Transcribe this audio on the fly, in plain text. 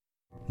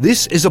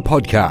This is a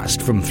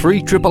podcast from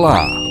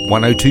 3RRR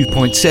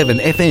 102.7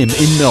 FM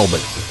in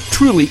Melbourne.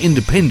 Truly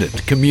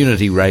independent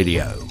community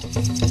radio.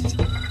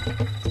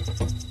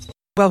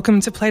 Welcome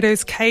to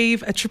Plato's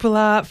Cave, a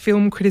RRR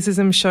film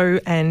criticism show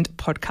and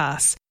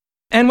podcast.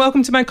 And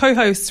welcome to my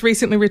co-hosts,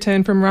 recently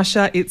returned from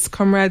Russia. It's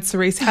comrade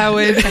Cerise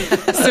Howard,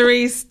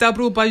 Cerise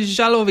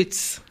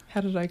Dobrobajalovic. How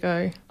did I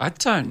go? I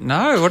don't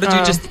know. What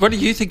do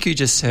you think you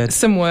just said?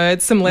 Some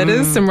words, some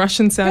letters, some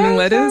Russian-sounding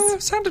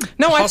letters. Sounded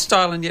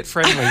hostile and yet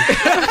friendly.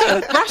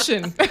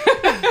 Russian.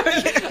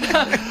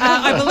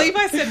 I believe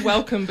I said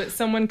welcome, but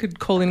someone could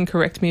call in and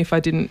correct me if I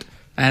didn't.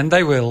 And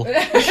they will.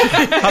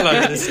 Hello,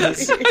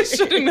 listeners.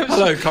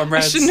 Hello,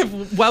 comrades. I shouldn't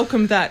have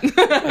welcomed that.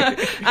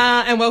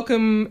 And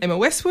welcome Emma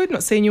Westwood.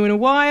 Not seen you in a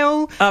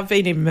while. I've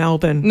been in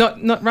Melbourne.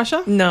 Not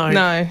Russia?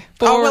 No.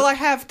 Oh, well, I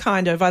have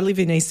kind of. I live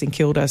in East St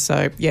Kilda,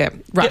 so yeah,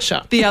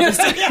 Russia. The other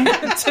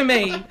side, to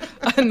me,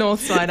 a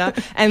North Sider.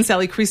 And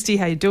Sally Christie,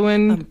 how you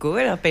doing? I'm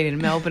good. I've been in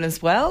Melbourne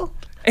as well.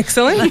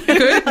 Excellent.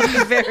 Good.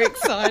 Very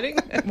exciting.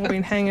 We've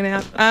been hanging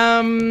out.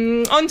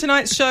 On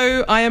tonight's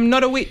show, I Am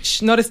Not a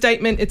Witch, Not a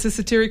Statement. It's a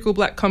satirical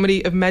black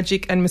comedy of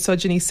magic and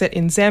misogyny set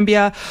in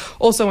Zambia.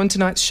 Also on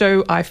tonight's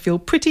show, I Feel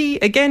Pretty.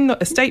 Again,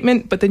 not a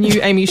statement, but the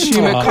new Amy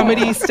Schumer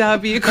comedy star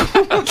vehicle.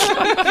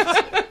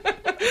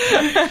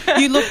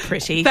 You look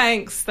pretty.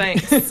 Thanks.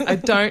 I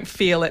don't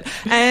feel it.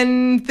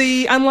 And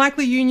the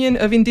unlikely union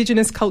of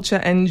Indigenous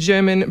culture and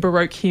German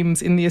Baroque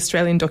hymns in the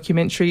Australian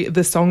documentary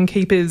The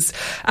Songkeepers.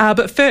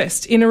 But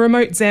first, in a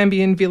remote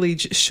Zambian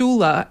village,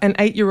 Shula, an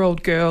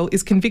 8-year-old girl,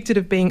 is convicted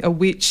of being a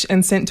witch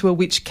and sent to a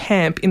witch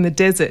camp in the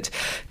desert.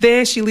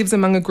 There she lives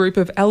among a group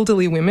of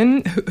elderly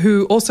women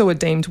who also are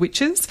deemed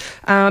witches.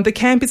 The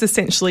camp is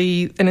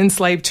essentially an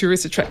enslaved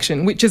tourist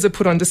attraction. Witches are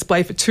put on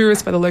display for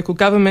tourists by the local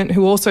government,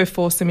 who also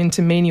force them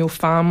into menial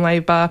farm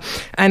labour,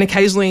 and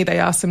occasionally they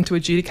ask them to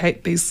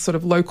adjudicate these sort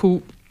of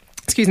local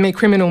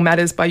criminal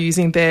matters by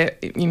using their,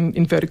 in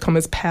inverted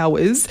commas,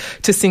 powers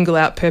to single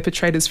out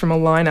perpetrators from a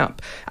lineup.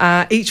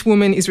 Each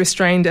woman is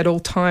restrained at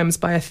all times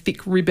by a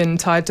thick ribbon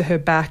tied to her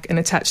back and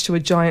attached to a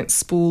giant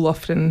spool,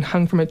 often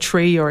hung from a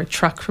tree or a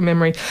truck from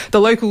memory.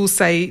 The locals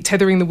say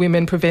tethering the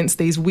women prevents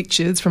these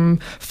witches from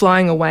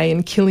flying away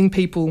and killing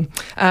people.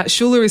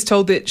 Shula is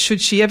told that should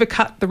she ever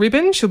cut the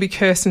ribbon, she'll be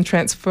cursed and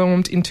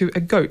transformed into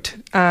a goat.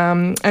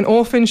 An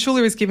orphan,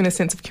 Shula is given a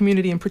sense of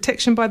community and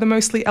protection by the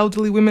mostly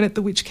elderly women at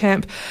the witch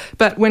camp.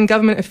 But when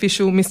government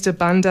official Mr.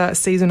 Banda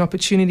sees an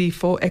opportunity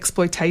for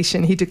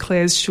exploitation, he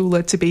declares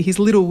Shula to be his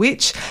little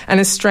witch and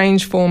a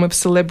strange form of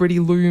celebrity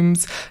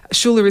looms.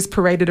 Shula is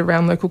paraded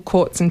around local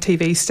courts and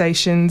TV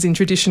stations in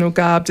traditional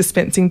garb,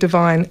 dispensing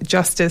divine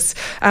justice.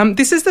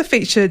 This is the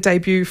feature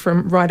debut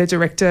from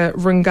writer-director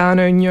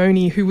Rungano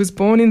Nyoni, who was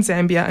born in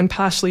Zambia and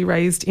partially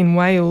raised in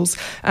Wales.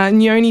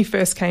 Nyoni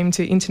first came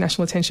to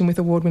international attention with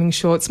award-winning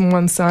shorts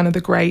Mwansana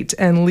the Great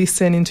and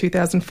Listen in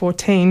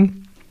 2014.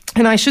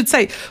 And I should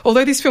say,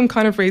 although this film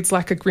kind of reads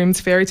like a Grimm's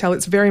fairy tale,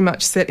 it's very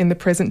much set in the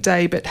present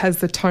day but has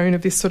the tone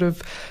of this sort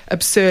of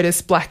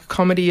absurdist black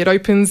comedy. It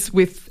opens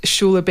with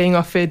Shula being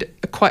offered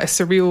quite a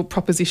surreal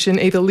proposition,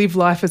 either live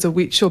life as a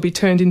witch or be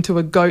turned into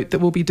a goat that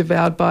will be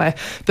devoured by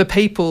the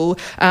people.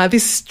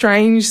 This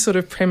strange sort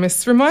of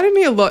premise reminded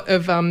me a lot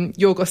of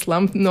Yorgos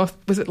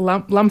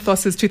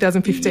Lanthimos'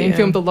 2015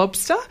 film The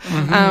Lobster,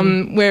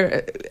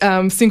 where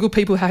single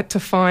people had to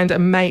find a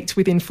mate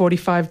within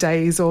 45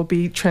 days or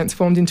be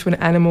transformed into an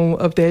animal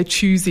of their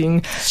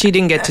choosing. She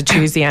didn't get to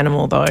choose the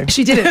animal, though.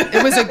 She didn't.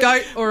 It was a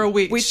goat or a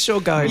witch. Witch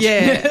or goat.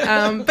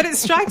 Yeah. But it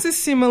strikes a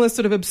similar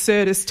sort of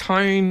absurdist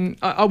tone.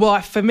 Well,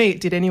 for me it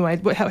did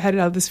anyway. How did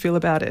others feel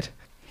about it?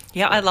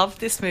 Yeah, I loved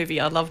this movie.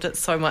 I loved it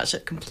so much.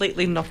 It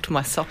completely knocked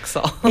my socks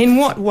off. In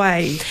what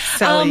way,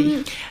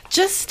 Sally?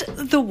 Just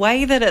the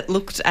way that it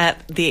looked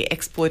at the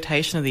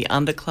exploitation of the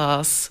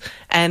underclass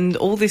and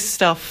all this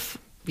stuff,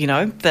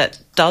 that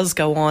does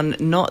go on,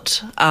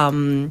 not...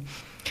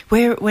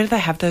 Where do they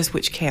have those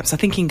witch camps? I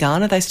think in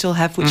Ghana they still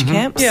have witch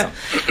camps. Yeah.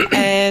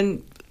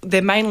 And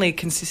they mainly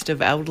consist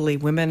of elderly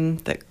women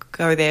that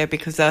go there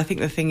because I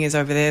think the thing is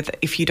over there that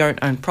if you don't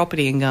own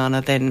property in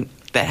Ghana, then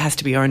that has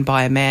to be owned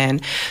by a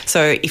man.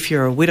 So if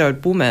you're a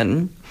widowed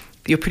woman,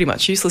 you're pretty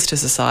much useless to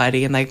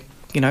society, and they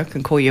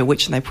can call you a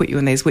witch, and they put you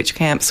in these witch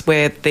camps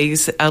where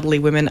these elderly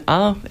women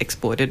are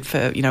exploited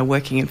for,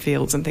 working in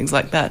fields and things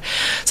like that.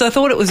 So I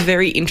thought it was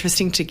very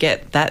interesting to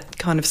get that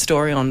kind of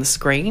story on the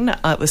screen.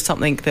 It was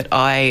something that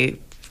I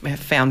have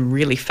found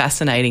really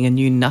fascinating and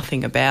knew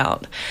nothing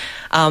about.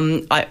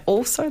 I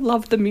also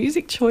loved the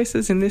music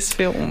choices in this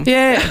film.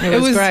 Yeah,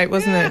 it was great,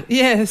 wasn't it?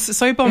 Yeah,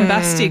 so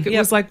bombastic. It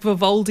was like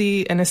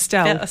Vivaldi and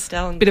Estelle. Yeah,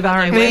 Estelle and bit of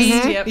R&B.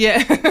 Yep.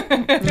 Yeah.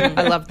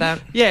 I love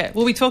that. Yeah,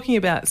 we'll be talking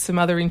about some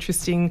other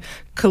interesting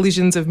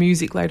collisions of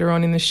music later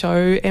on in the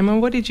show. Emma,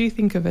 what did you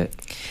think of it?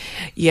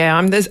 Yeah,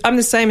 I'm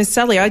the same as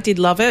Sally. I did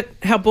love it.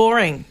 How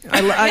boring.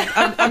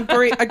 I'm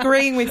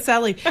agreeing with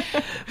Sally.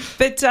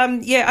 But,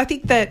 I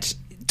think that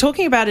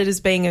talking about it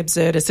as being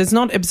absurdist, it's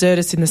not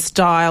absurdist in the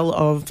style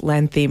of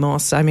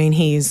Lanthimos. I mean,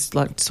 he's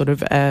like sort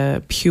of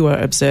a pure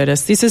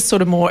absurdist. This is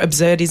sort of more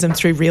absurdism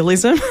through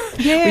realism,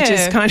 which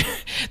is kind of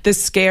the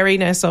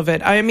scariness of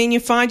it. I mean,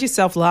 you find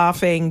yourself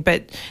laughing,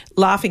 but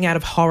laughing out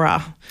of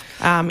horror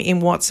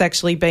in what's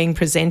actually being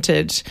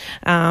presented,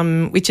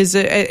 which is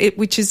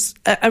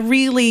a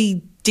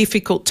really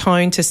difficult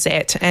tone to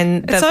set,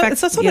 and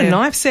it's on a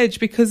knife's edge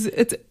because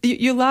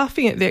you're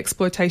laughing at the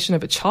exploitation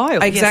of a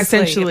child,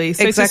 essentially.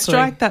 So to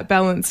strike that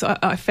balance,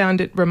 I found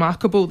it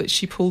remarkable that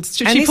she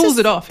pulls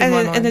it off.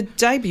 And a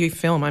debut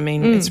film. I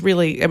mean, it's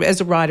really,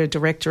 as a writer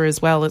director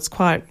as well, it's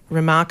quite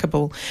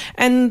remarkable.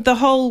 And the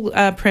whole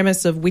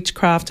premise of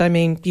witchcraft. I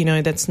mean,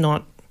 that's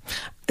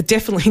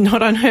definitely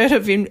not unheard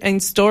of in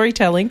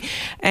storytelling,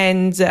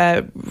 and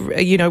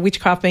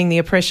witchcraft being the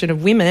oppression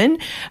of women,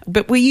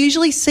 but we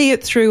usually see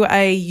it through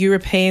a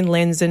European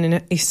lens and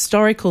a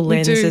historical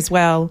lens as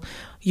well.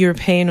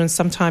 European and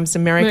sometimes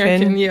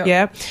American.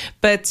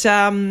 But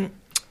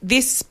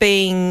this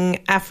being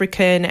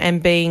African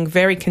and being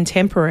very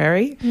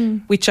contemporary,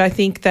 which I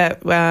think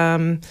that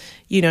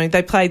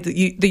they played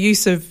the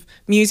use of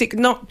music,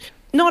 not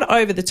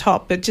over the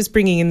top, but just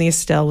bringing in the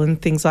Estelle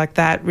and things like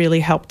that really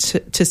helped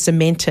to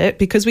cement it,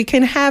 because we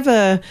can have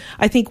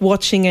I think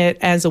watching it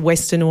as a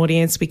Western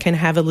audience, we can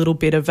have a little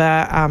bit of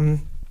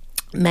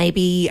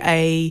maybe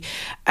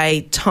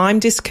a time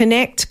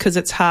disconnect, because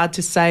it's hard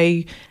to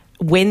say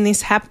when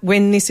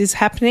this is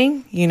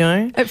happening,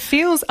 It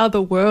feels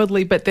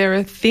otherworldly, but there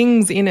are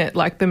things in it,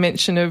 like the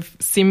mention of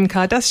Sim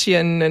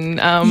Kardashian and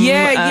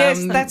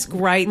yes, that's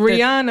great.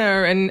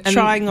 Rihanna and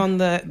trying on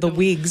the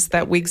wigs,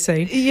 that wig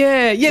scene.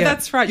 Yeah,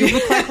 that's right. You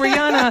look like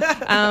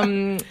Rihanna.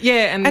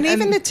 And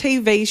even the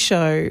TV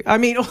show. I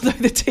mean, although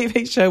the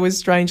TV show was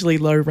strangely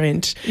low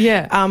rent.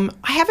 Yeah.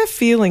 I have a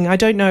feeling, I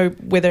don't know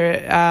whether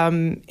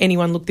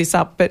anyone looked this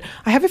up, but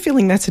I have a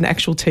feeling that's an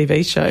actual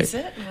TV show. Is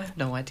it? I have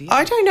no idea.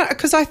 I don't know,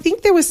 because I think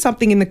there was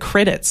something in the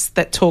credits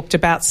that talked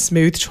about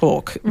Smooth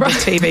Talk, the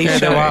TV show.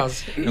 There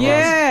was.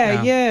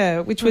 Yeah,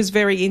 which was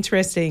very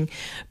interesting.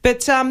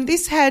 But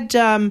this had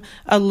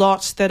a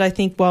lot that I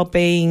think, while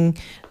being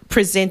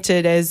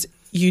presented as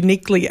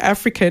uniquely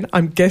African,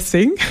 I'm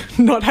guessing,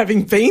 not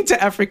having been to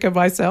Africa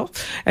myself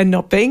and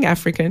not being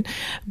African,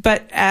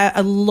 but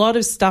a lot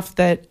of stuff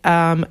that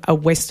a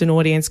Western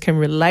audience can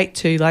relate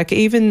to, like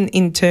even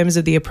in terms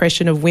of the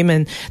oppression of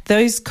women,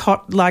 those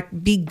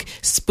big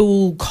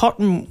spool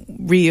cotton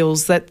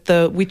reels that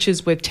the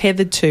witches were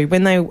tethered to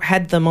when they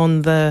had them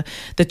on the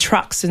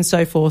trucks and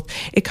so forth.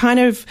 It kind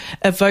of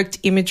evoked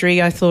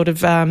imagery, I thought, of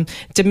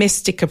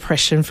domestic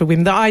oppression for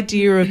women, the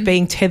idea of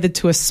being tethered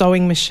to a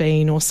sewing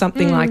machine or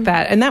something like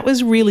that. And that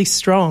was really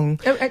strong.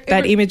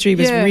 That imagery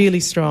was really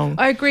strong.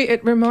 I agree.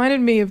 It reminded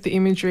me of the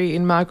imagery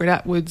in Margaret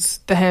Atwood's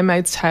The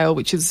Handmaid's Tale,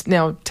 which is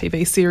now a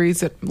TV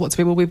series that lots of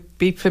people will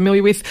be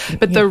familiar with,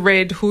 but the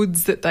red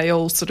hoods that they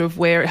all sort of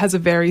wear, it has a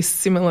very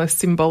similar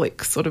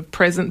symbolic sort of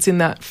presence in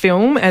that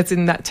film as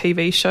in that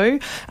TV show.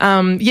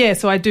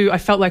 So I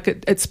felt like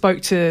it spoke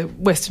to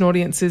Western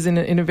audiences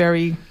in a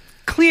very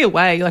clear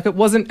way. Like it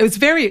was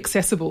very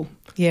accessible.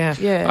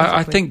 Yeah.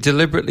 I think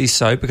deliberately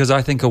so, because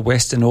I think a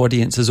Western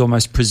audience is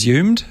almost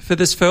presumed for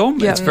this film.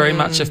 Yeah. It's very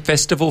much a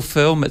festival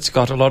film. It's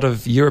got a lot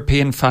of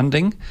European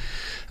funding.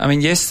 I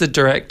mean, yes, the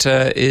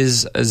director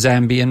is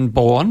Zambian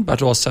born,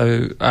 but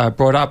also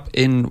brought up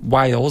in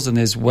Wales, and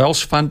there's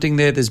Welsh funding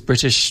there. There's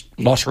British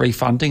lottery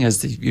funding,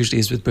 as there usually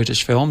is with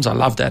British films. I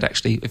love that,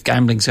 actually, if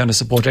gambling's going to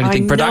support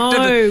anything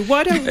productive.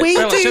 Why don't we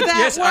do that?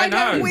 Yes, Why I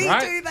know, don't we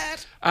right? do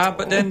that?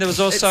 But then there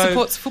was also... It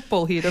supports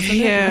football here, doesn't it?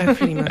 Yeah,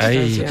 pretty much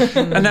does,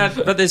 yeah.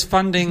 But there's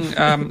funding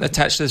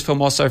attached to this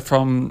film also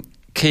from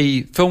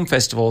key film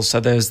festivals. So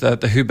there's the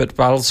Hubert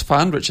Wells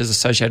Fund, which is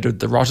associated with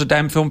the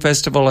Rotterdam Film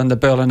Festival, and the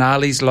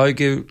Berlinale's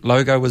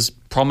logo was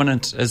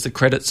prominent as the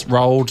credits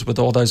rolled with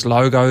all those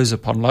logos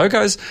upon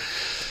logos.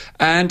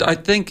 And I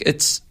think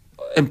it's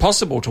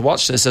impossible to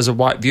watch this as a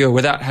white viewer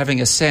without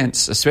having a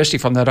sense, especially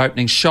from that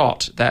opening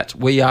shot, that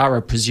we are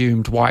a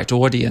presumed white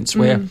audience,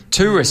 where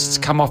tourists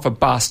come off a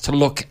bus to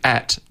look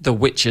at the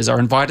witches, are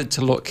invited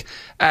to look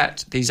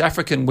at these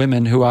African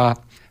women who are,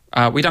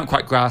 we don't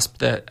quite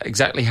grasp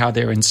exactly how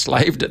they're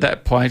enslaved at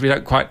that point. We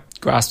don't quite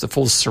grasp the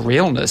full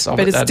surrealness of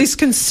it. But it's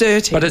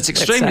disconcerting. But it's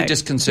extremely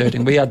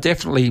disconcerting. We are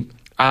definitely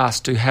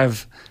asked to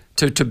have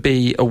to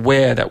be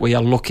aware that we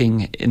are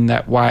looking in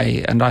that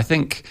way, and I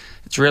think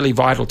it's really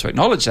vital to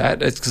acknowledge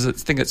that. It's because I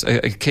think it's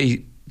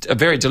a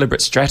very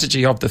deliberate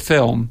strategy of the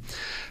film,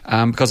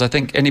 because I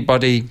think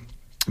anybody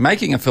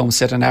making a film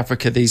set in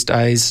Africa these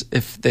days,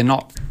 if they're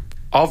not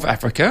of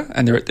Africa,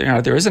 and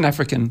there is an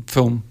African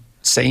film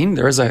scene,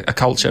 there is a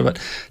culture, but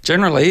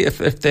generally, if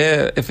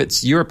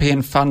it's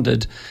European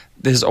funded,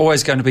 there's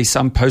always going to be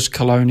some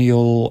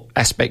post-colonial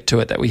aspect to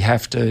it that we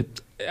have to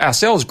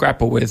ourselves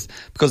grapple with,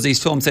 because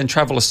these films then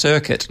travel a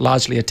circuit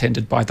largely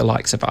attended by the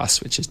likes of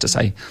us, which is to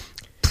say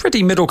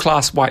pretty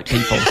middle-class white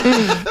people.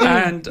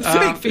 And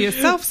speak for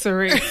yourself,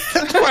 Cerise.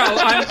 Well,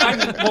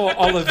 I'm more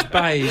olive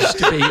beige,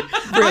 to be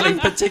really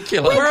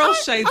particular. We're all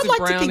shades I'd of like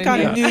brown to think in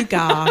I'm here. a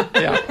nougat.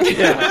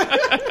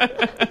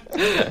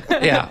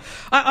 Yeah.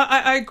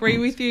 I agree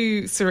with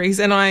you, Cerise,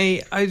 and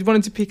I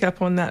wanted to pick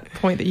up on that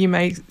point that you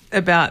made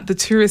about the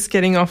tourists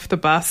getting off the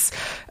bus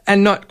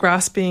and not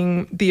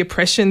grasping the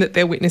oppression that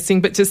they're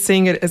witnessing, but just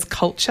seeing it as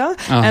culture.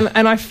 Oh.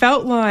 And I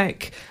felt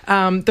like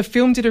the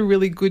film did a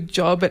really good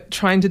job at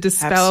trying to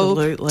dispel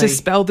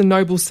the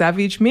noble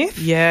savage myth.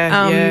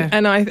 Yeah.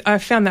 And I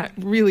found that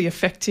really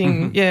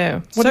affecting.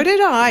 Yeah. So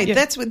did I.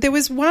 Yeah.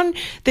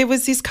 There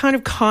was this kind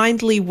of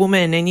kindly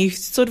woman, and you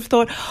sort of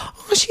thought,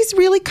 oh, she's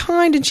really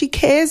kind and she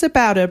cares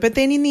about her. But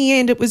then in the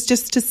end, it was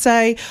just to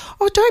say,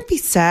 oh, don't be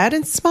sad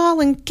and smile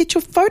and get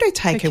your photo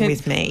taken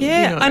with me.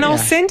 Yeah, you know? and I'll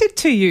send it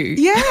to you.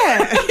 Yeah.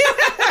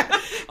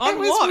 On it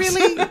was what?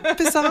 really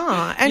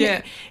bizarre.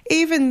 And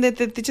even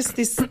just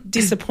this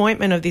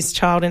disappointment of this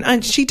child.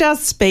 And she does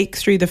speak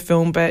through the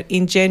film, but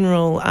in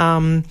general,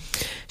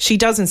 she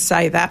doesn't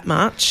say that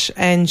much,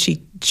 and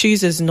she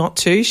chooses not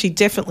to. She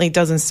definitely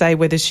doesn't say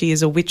whether she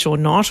is a witch or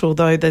not,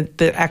 although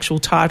the actual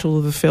title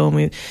of the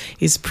film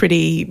is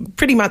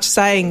pretty much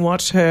saying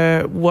what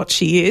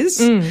she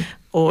is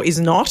or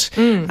is not.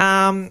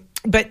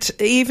 But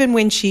even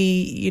when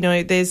she,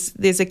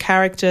 there's a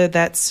character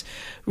that's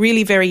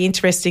really very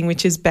interesting,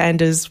 which is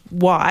Banda's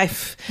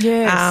wife,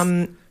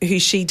 who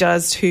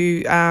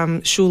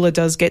Shula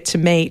does get to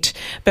meet.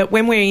 But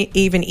when we're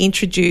even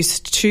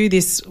introduced to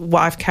this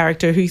wife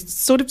character, who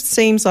sort of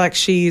seems like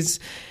she's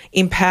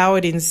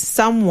empowered in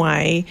some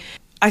way,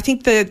 I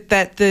think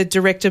that the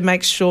director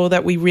makes sure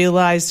that we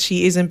realise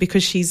she isn't,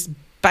 because she's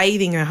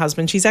bathing her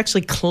husband. She's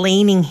actually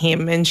cleaning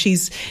him, and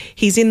he's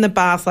in the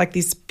bath like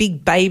this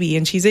big baby,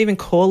 and she's even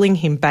calling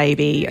him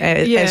baby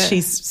as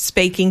she's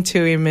speaking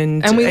to him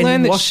and we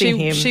learn that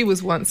him. She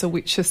was once a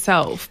witch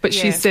herself, but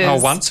she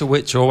says, once a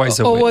witch, always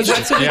a witch.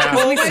 Once a witch,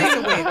 always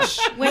a witch.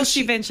 When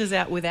she ventures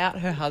out without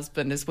her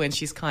husband is when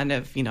she's kind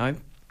of,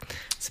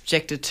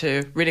 subjected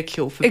to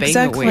ridicule for being a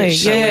witch. So when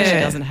she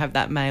doesn't have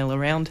that male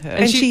around her.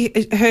 And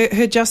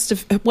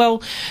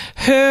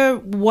her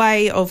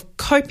way of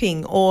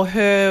coping, or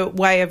her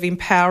way of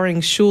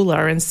empowering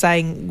Shula and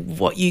saying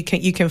what you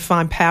can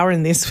find power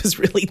in this, was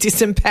really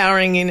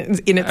disempowering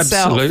in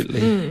itself.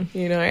 Absolutely.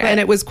 And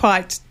it was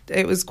quite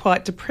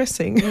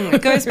depressing.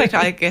 It goes back to,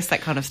 I guess, that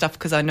kind of stuff,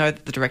 because I know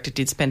that the director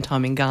did spend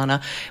time in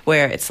Ghana,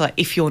 where it's like,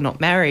 if you're not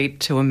married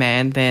to a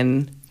man,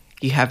 then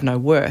you have no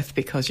worth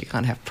because you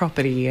can't have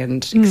property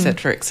and et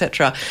cetera, et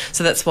cetera.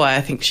 So that's why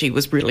I think she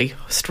was really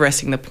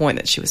stressing the point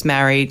that she was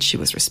married, she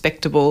was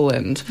respectable,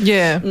 and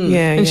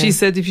and she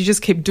said, if you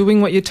just keep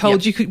doing what you're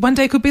told, you could one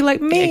day could be like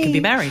me. Yeah, you could be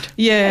married.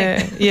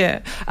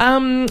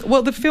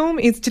 Well, the film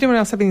is. Did anyone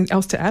else have anything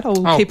else to add?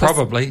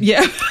 Probably.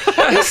 Yeah.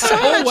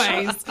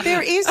 Always.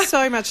 There is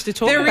so much to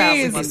talk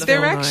about.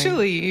 There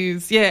actually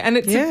is. Yeah, and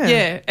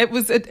it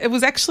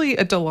was actually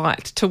a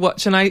delight to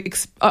watch, and I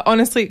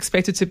honestly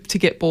expected to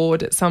get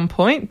bored at some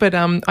point, but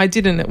I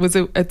didn't.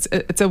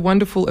 It's a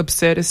wonderful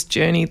absurdist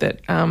journey that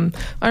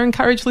I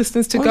encourage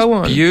listeners to go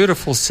on.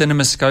 Beautiful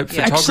CinemaScope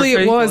photography. Actually,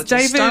 it was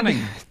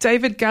stunning.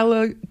 David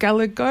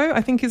Gallego,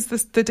 I think is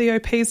the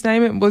DOP's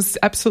name. It was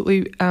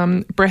absolutely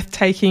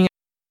breathtaking.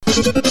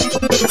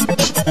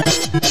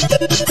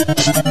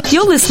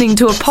 You're listening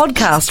to a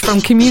podcast from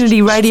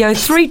Community Radio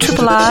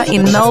 3RRR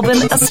in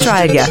Melbourne,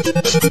 Australia.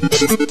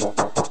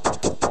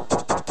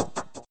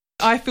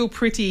 I Feel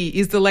Pretty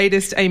is the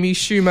latest Amy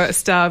Schumer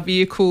star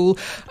vehicle.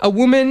 A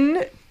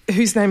woman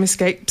whose name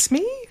escapes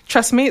me.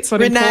 Trust me, it's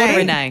not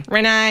important.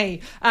 Renee.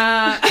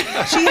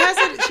 She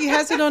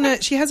has it on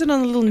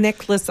a little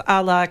necklace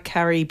a la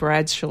Carrie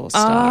Bradshaw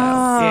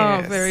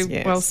style. Very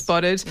well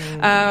spotted.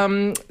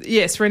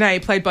 Yes, Renee,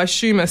 played by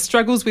Schumer,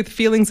 struggles with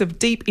feelings of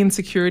deep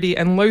insecurity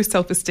and low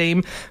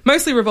self-esteem,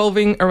 mostly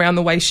revolving around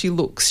the way she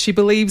looks. She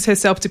believes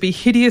herself to be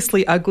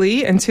hideously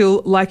ugly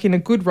until, like in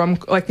any good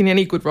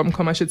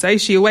rom-com, I should say,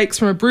 she awakes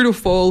from a brutal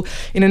fall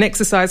in an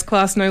exercise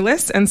class, no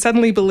less, and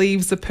suddenly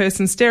believes the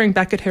person staring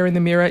back at her in the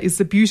mirror is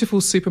the beautiful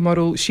supermodel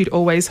she'd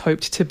always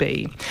hoped to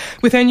be.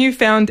 With her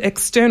newfound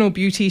external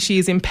beauty, she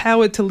is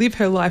empowered to live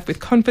her life with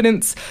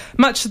confidence,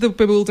 much to the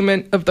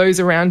bewilderment of those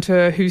around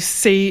her who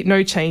see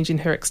no change in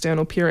her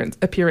external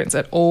appearance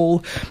at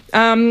all.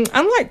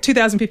 Unlike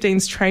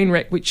 2015's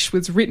Trainwreck, which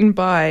was written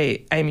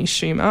by Amy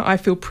Schumer, I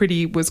Feel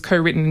Pretty was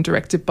co-written and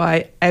directed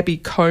by Abby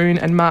Cohn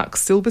and Mark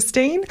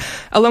Silverstein.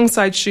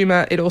 Alongside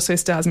Schumer, it also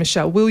stars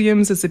Michelle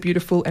Williams as the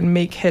beautiful and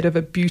meek head of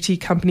a beauty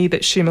company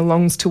that Schumer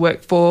longs to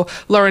work for,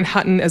 Lauren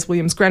Hutton as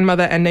Williams'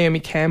 grandmother, and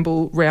Naomi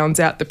Campbell rounds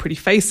out the pretty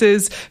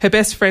faces. Her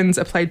best friends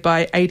are played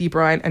by Adie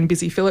Bryant and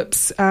Busy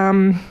Phillips.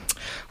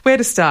 Where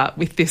to start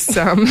with this?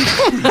 Where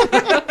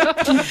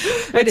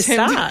to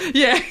start?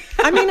 Yeah.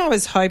 I mean, I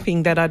was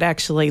hoping that I'd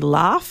actually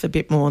laugh a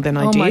bit more than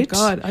I did. Oh my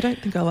God, I don't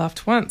think I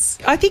laughed once.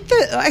 I think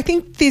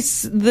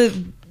this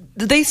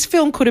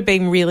film could have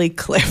been really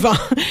clever.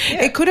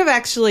 Yeah. It could have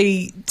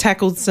actually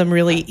tackled some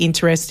really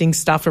interesting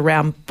stuff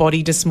around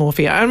body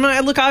dysmorphia.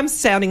 I'm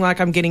sounding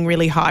like I'm getting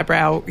really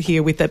highbrow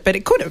here with it, but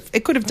it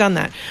could have done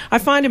that. I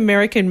find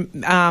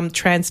American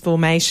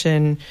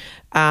transformation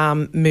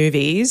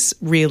movies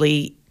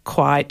really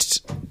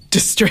quite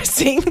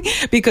distressing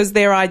because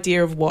their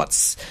idea of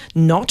what's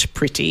not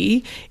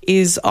pretty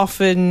is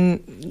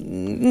often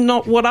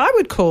not what I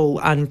would call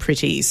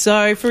unpretty.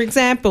 So, for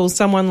example,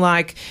 someone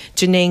like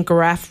Janine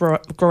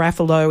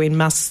Garofalo in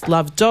Must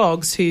Love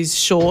Dogs, who's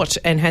short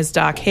and has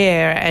dark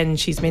hair and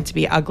she's meant to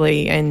be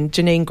ugly, and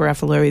Janine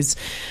Garofalo is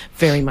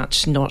very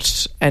much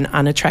not an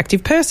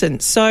unattractive person.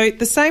 So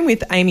the same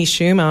with Amy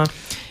Schumer.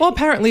 Well,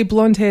 apparently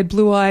blonde-haired,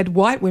 blue-eyed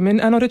white women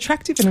are not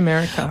attractive in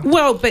America.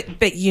 Well,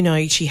 but you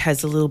know, she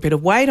has a little bit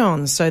of weight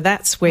on, so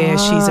that's where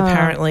she's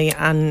apparently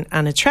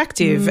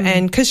unattractive.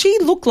 And because she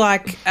looked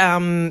like,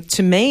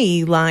 to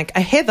me, like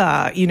a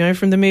Heather, you know,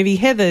 from the movie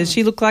Heather.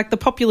 She looked like the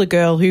popular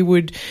girl who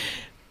would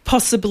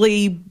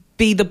possibly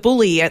be the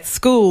bully at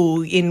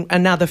school in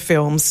another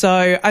film.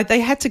 So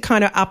they had to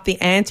kind of up the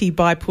ante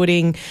by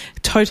putting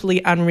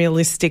totally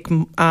unrealistic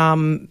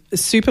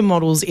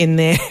supermodels in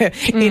there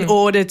in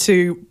order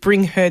to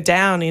bring her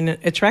down in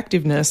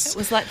attractiveness. It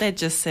was like they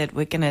just said,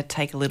 we're going to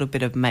take a little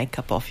bit of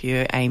makeup off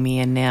you, Amy,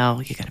 and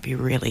now you're going to be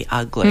really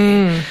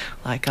ugly.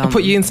 Like I'll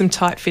put you in some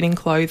tight-fitting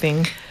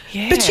clothing.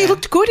 Yeah. But she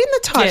looked good in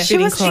the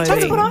tight-fitting clothing.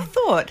 That's what I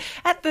thought.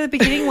 At the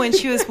beginning when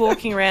she was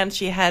walking around,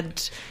 she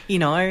had, you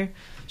know,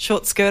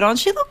 short skirt on.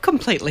 She looked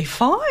completely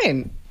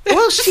fine.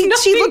 Well, she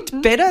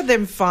looked better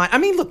than fine. I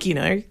mean, look, you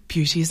know,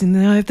 beauty is in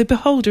the eye of the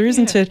beholder,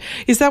 isn't it?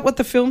 Is that what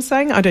the film's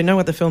saying? I don't know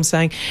what the film's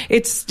saying.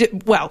 It's,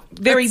 well,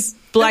 very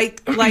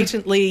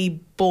blatantly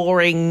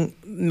boring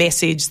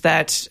message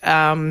that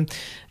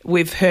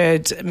we've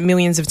heard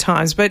millions of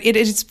times, but it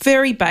is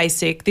very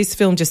basic. This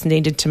film just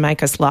needed to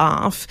make us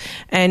laugh,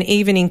 and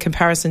even in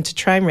comparison to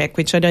Trainwreck,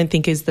 which I don't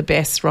think is the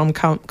best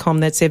rom-com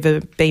that's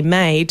ever been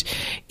made,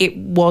 it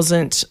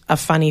wasn't a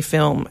funny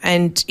film,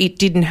 and it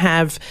didn't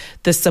have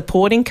the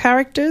supporting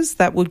characters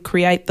that would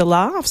create the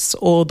laughs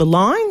or the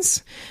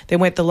lines. There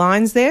weren't the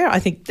lines there. I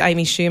think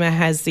Amy Schumer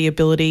has the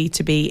ability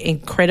to be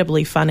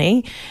incredibly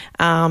funny.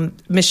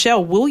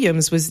 Michelle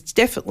Williams was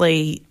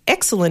definitely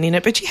excellent in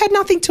it, but she had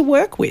nothing to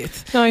work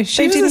with. No,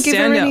 she didn't was a give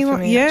her any. standout for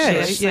me,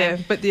 actually. Yeah,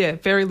 But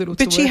very little.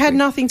 But she had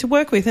nothing to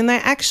work with, and they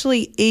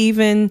actually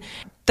even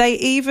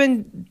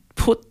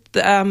put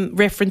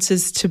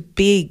references to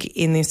Big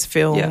in this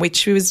film,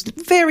 which was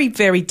very,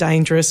 very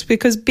dangerous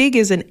because Big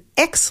is an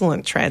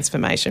excellent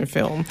transformation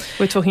film.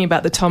 We're talking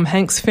about the Tom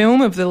Hanks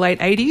film of the late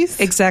 80s.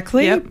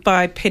 Exactly,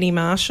 by Penny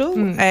Marshall.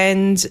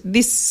 And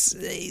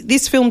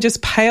this film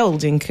just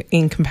paled in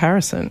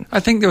comparison.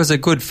 I think there was a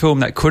good film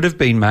that could have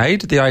been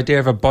made. The idea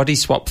of a body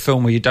swap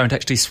film where you don't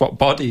actually swap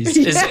bodies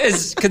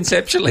is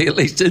conceptually at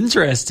least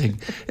interesting.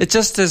 It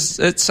just is,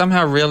 it's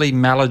somehow really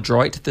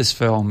maladroit, this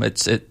film.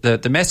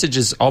 The message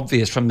is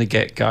obvious from the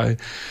get-go.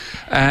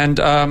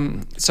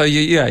 And so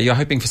you're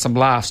hoping for some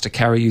laughs to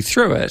carry you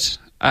through it.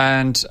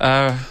 And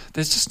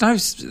there's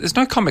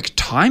no comic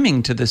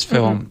timing to this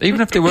film.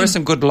 Even if there were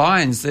some good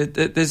lines,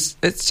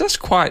 it's just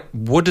quite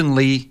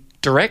woodenly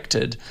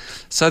directed.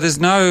 So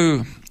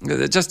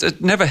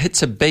it never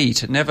hits a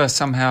beat. It never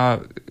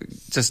somehow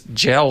just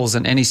gels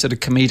in any sort of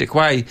comedic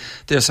way.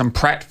 There's some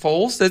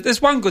pratfalls.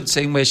 There's one good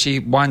scene where she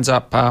winds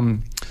up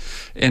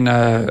in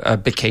a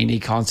bikini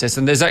contest,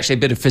 and there's actually a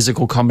bit of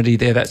physical comedy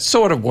there that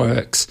sort of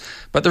works.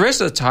 But the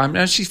rest of the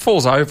time, she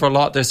falls over a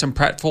lot. There's some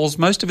pratfalls.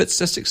 Most of it's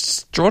just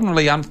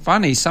extraordinarily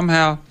unfunny.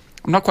 Somehow,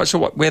 I'm not quite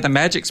sure where the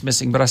magic's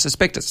missing, but I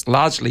suspect it's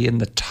largely in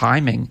the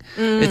timing.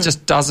 It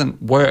just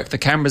doesn't work. The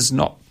camera's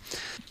not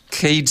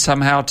keyed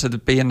somehow to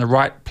be in the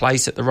right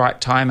place at the right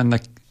time, and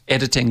the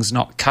editing's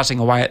not cutting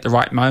away at the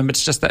right moment.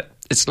 It's just that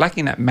it's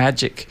lacking that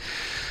magic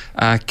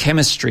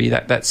chemistry,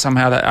 that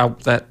somehow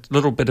that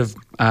little bit of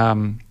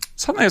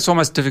something that's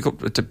almost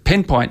difficult to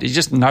pinpoint. You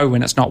just know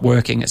when it's not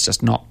working. It's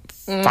just not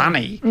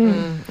funny.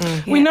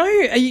 We know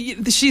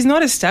she's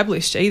not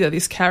established either,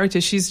 this character.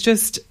 She's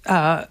just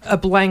a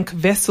blank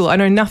vessel. I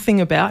know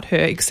nothing about her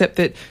except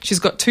that she's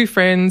got two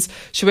friends.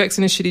 She works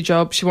in a shitty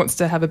job. She wants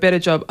to have a better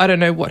job. I don't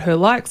know what her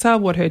likes are,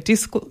 what her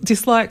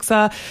dislikes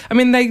are. I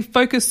mean, they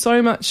focus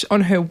so much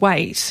on her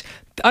weight.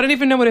 I don't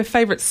even know what her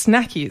favourite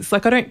snack is.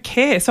 Like, I don't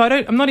care. So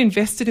I'm not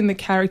invested in the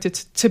character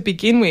to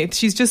begin with.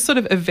 She's just sort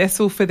of a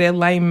vessel for their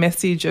lame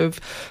message of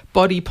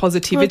body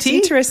positivity. Well, it's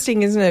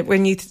interesting, isn't it,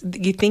 when you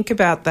think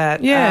about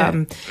that?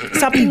 Yeah.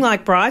 Something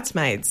like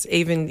Bridesmaids,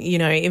 even,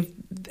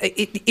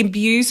 it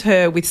imbues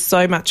her with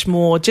so much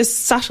more,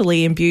 just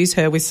subtly imbues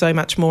her with so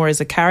much more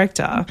as a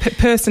character.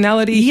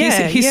 Personality,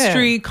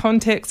 history,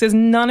 context. There's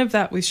none of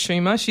that with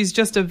Schumer. She's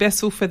just a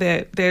vessel for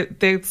their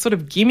sort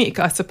of gimmick,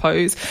 I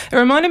suppose. It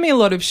reminded me a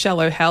lot of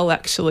Shallow Hal,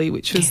 actually,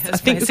 which was, I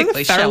think,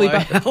 basically Shallow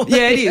Hal.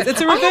 Yeah, it is.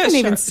 It's a reverse. I haven't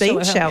even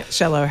seen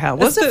Shallow Hal.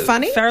 Was it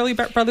funny?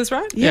 Farrelly brothers,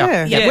 right?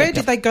 Yeah. Where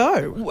did they go?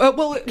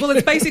 Well,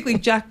 it's basically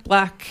Jack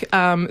Black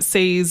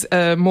sees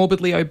a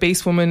morbidly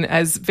obese woman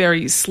as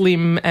very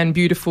slim and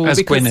beautiful.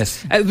 As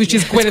Gwyneth. Which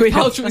is Gwyneth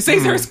Paltrow.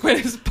 Sees her as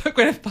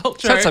Gwyneth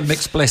Paltrow. That's a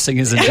mixed blessing,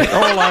 isn't it?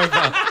 All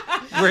over.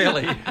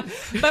 Really.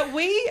 But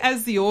we,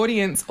 as the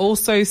audience,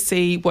 also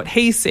see what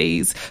he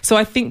sees. So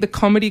I think the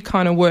comedy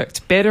kind of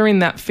worked better in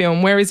that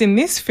film, whereas in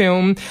this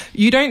film,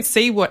 you don't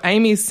see what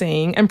Amy's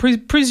seeing, and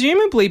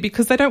presumably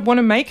because they don't want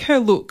to make her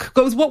look.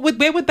 Because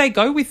where would they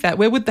go with that?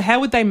 How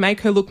would they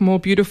make her look more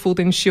beautiful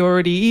than she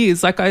already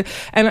is?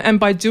 And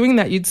by doing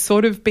that, you'd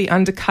sort of be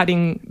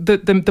undercutting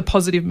the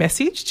positive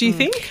message. Do you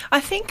think? I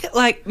think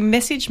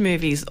message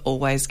movies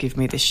always give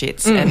me the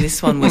shits, and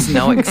this one was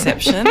no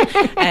exception.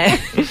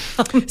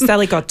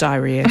 Sally got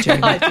diarrhea,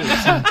 Jamie. I did.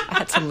 I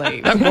had to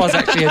leave. That was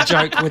actually a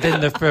joke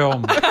within the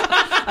film.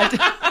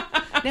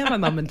 Now my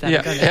mum and dad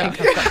are going to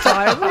think I've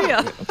got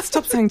diarrhea.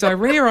 Stop saying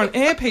diarrhea on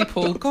air,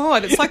 people.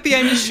 God, it's like the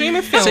Amy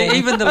Schumer film. See,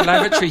 even the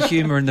lavatory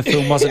humour in the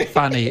film wasn't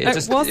funny. It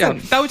just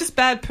wasn't. They were just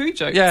bad poo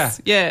jokes.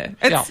 Yeah.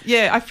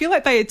 I feel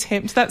like they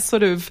attempt that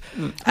sort of...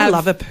 I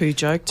love a poo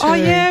joke too. Oh,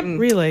 yeah.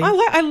 Really?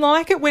 I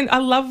like it when... I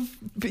love,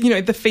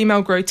 the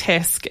female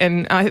grotesque,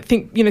 and I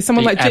think,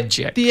 someone like...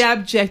 abject. The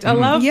abject. I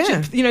love,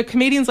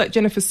 comedians like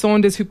Jennifer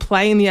Saunders who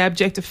play in the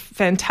abject are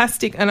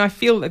fantastic, and I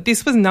feel that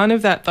this was none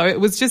of that, though.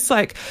 It was just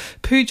like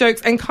poo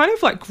jokes and kind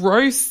of like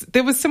gross.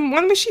 There was one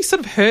where she sort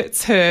of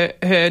hurts her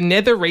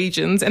nether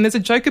regions, and there's a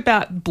joke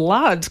about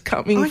blood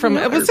coming from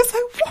it. It was just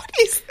like, what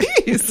is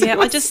this? Yeah,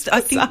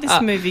 I think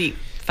this movie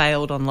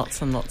failed on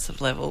lots and lots of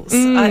levels.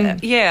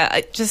 It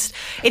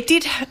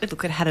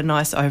had a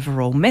nice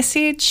overall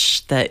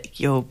message that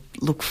you'll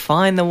look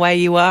fine the way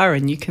you are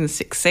and you can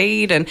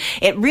succeed, and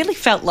it really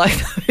felt like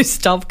those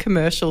Dove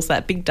commercials,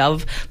 that big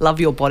Dove Love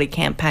Your Body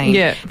campaign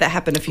that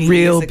happened a few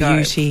years ago. Real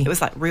beauty. It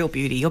was like real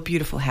beauty. You're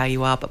beautiful how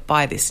you are, but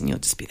buy this and you'll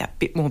just be that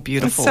bit more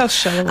beautiful. That's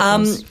so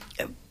shallow.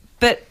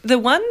 But the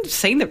one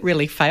scene that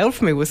really failed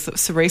for me was,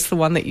 Cerise, the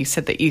one that you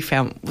said that you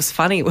found was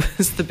funny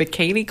was the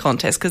bikini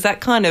contest, because that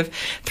kind of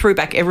threw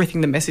back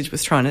everything the message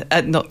was trying to,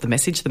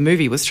 the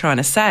movie was trying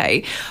to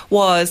say,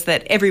 was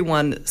that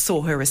everyone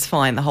saw her as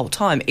fine the whole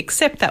time,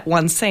 except that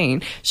one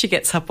scene. She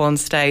gets up on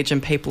stage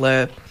and people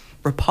are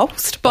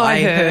repulsed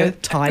by her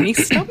tiny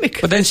stomach.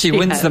 But then she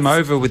wins them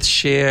over with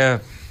sheer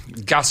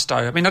gusto.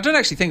 I mean, I don't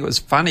actually think it was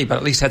funny, but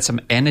at least had some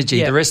energy.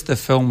 Yeah. The rest of the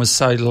film was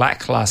so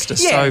lacklustre,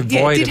 so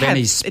void of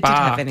any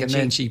spark, and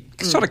then she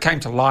sort of came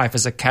to life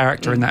as a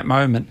character in that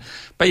moment.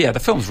 But yeah,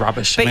 the film's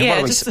rubbish. But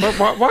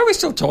why are we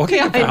still talking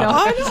about it?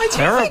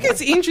 I think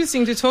it's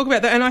interesting to talk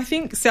about that, and I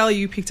think, Sally,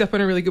 you picked up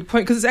on a really good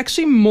point, because it's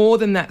actually more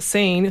than that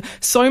scene.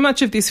 So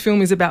much of this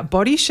film is about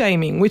body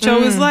shaming, which I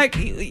was like,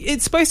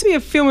 it's supposed to be a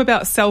film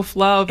about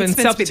self-love and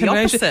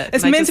self-determination.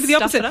 It's meant to be the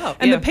opposite.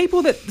 And the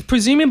people that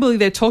presumably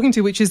they're talking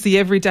to, which is the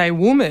everyday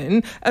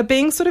woman, are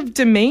being sort of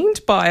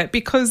demeaned by it,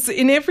 because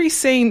in every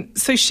scene,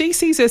 so she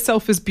sees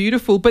herself as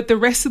beautiful, but the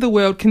rest of the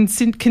world can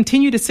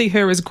continue to see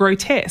her as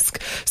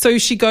grotesque. So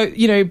she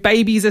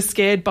babies are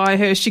scared by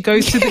her. She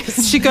goes to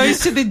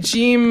the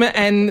gym,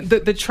 and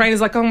the trainer's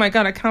like, oh my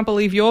God, I can't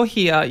believe you're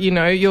here.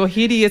 You're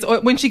hideous.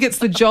 Or when she gets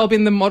the job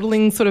in the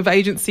modelling sort of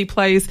agency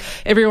place,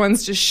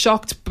 everyone's just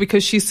shocked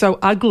because she's so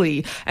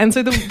ugly. And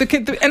so and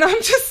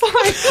I'm just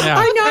like,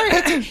 I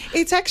know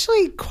it's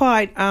actually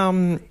quite.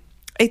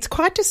 It's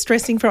quite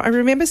distressing. I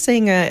remember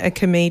seeing a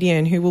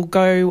comedian who will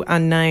go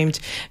unnamed,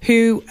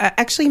 who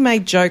actually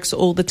made jokes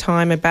all the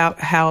time about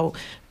how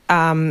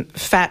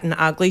fat and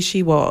ugly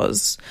she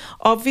was,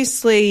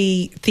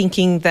 obviously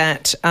thinking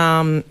that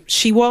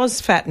she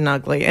was fat and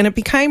ugly, and it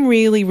became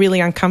really, really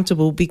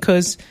uncomfortable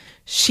because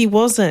she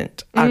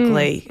wasn't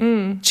ugly.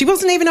 She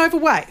wasn't even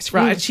overweight,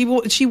 right? She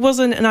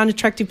wasn't an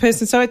unattractive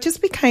person. So it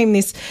just became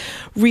this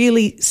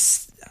really,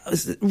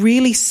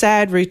 really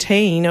sad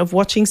routine of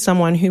watching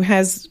someone who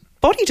has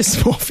body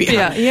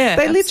dysmorphia.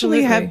 They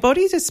literally have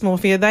body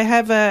dysmorphia. They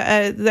have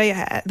they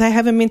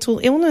have a mental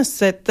illness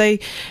that they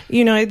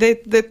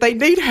that they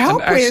need help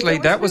with. And actually,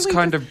 that was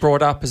kind of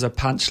brought up as a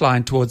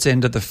punchline towards the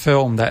end of the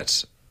film.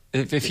 That,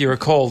 if you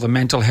recall, the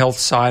mental health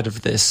side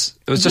of this,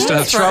 it was just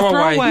a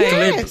throwaway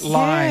glib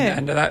line,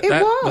 and that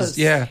was.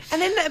 And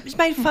then it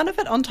made fun of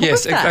it on top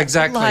of that. Yes,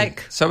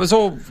 exactly. So it was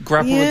all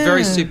grappled with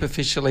very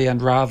superficially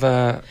and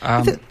rather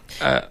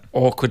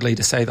awkwardly,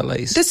 to say the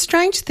least. The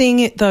strange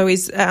thing, though,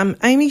 is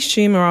Amy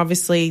Schumer,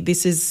 obviously,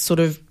 this is sort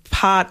of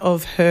part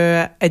of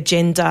her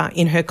agenda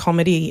in her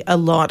comedy a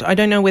lot. I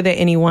don't know whether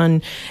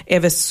anyone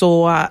ever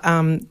saw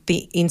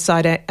the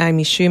Inside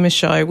Amy Schumer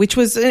show, which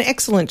was an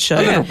excellent show.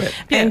 A little bit.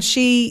 And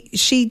she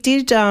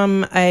did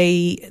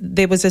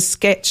there was a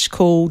sketch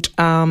called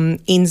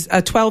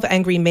 12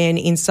 Angry Men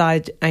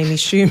Inside Amy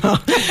Schumer,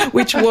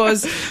 which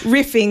was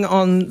riffing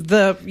on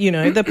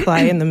the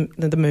play and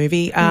the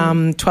movie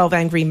 12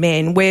 Angry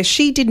Men, where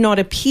she did not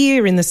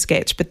appear in the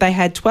sketch, but they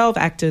had 12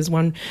 actors.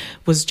 One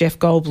was Jeff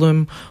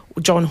Goldblum.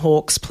 John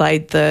Hawkes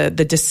played the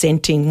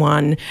dissenting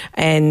one,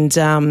 and it's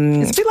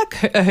a bit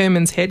like a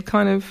Herman's Head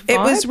kind of vibe. It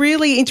was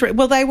really interesting.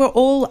 Well, they were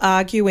all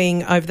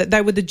arguing over that.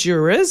 They were the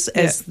jurors,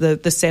 as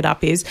the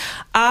setup is,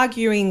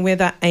 arguing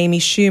whether Amy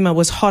Schumer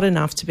was hot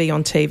enough to be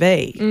on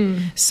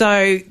TV.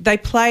 So they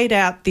played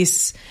out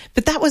this,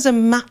 but that was a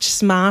much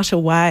smarter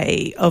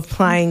way of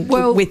playing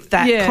with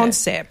that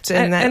concept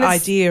and that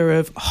idea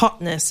of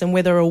hotness and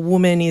whether a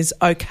woman is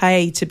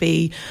okay to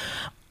be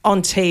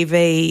on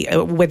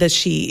TV, whether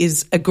she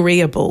is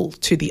agreeable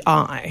to the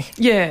eye.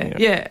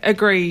 Yeah,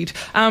 agreed.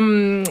 I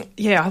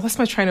lost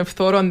my train of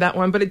thought on that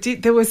one, but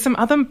there were some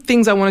other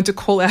things I wanted to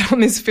call out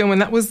on this film,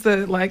 and that was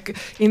the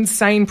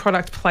insane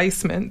product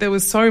placement. There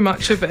was so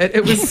much of it.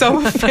 It was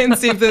so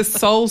offensive. The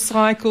Soul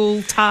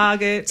Cycle,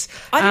 Target,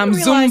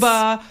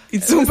 Zumba.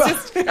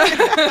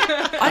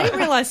 I didn't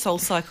realise Soul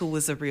Cycle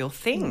was a real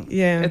thing.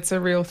 Yeah, it's a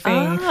real thing.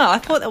 I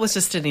thought that was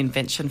just an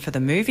invention for the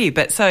movie.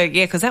 But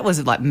because that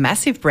was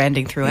massive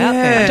branding throughout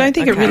there. I don't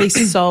think it really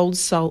sold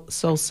Soul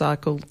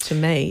Cycle to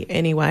me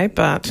anyway,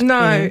 but... No,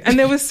 and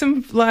there was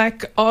some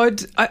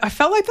odd... I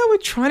felt like they were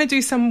trying to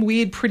do some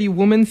weird Pretty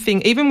Woman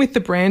thing. Even with the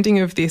branding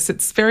of this,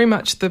 it's very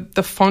much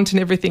the font and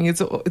everything.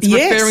 It's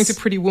referring to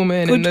Pretty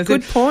Woman.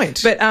 Good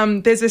point. But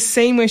there's a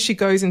scene where she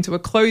goes into a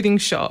clothing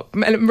shop,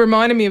 and it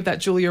reminded me of that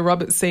Julia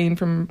Roberts scene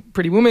from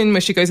Pretty Woman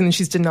where she goes in and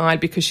she's denied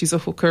because she's a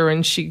hooker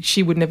and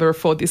she would never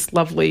afford this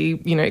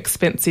lovely,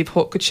 expensive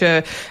haute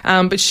couture.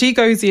 But she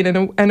goes in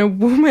and a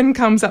woman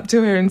comes up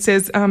to her and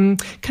says, can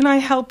I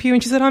help you?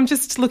 And she said, I'm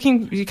just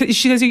looking...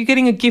 She says, are you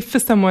getting a gift for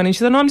someone? And she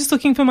said, no, I'm just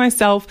looking for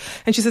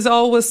myself. And she says,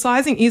 oh, well,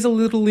 sizing is a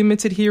little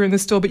limited here in the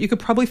store, but you could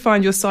probably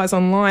find your size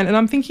online. And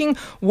I'm thinking,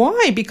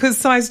 why? Because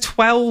size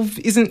 12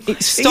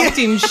 isn't stocked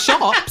in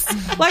shops.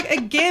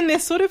 Again, they're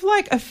sort of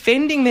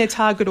offending their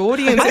target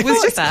audience. It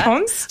was just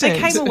constant.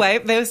 I came away,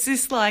 there was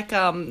this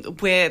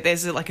where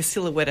there's a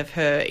silhouette of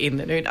her in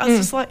the nude. I was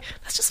just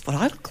that's just what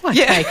I look like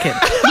naked,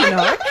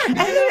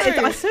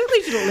 And I certainly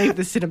didn't leave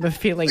the cinema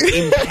feeling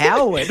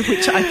empowered,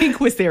 which I think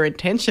was their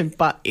intention,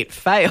 but it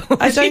failed.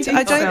 I don't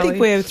think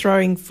we're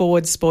throwing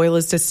forward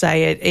spoilers to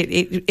say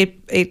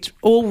it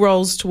all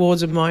rolls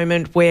towards a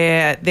moment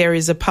where there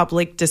is a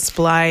public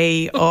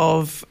display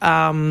of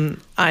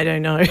I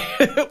don't know,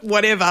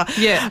 whatever.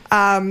 Yeah.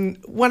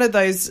 One of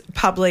those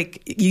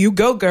public you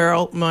go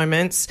girl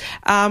moments,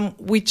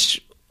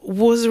 which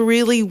was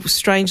really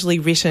strangely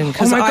written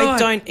because I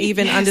don't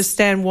even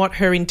understand what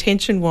her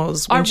intention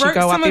was when she go up. I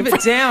wrote some of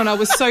it down. I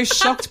was so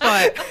shocked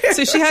by it.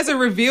 So she has a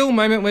reveal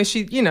moment where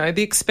she,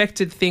 the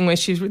expected thing where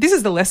this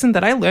is the lesson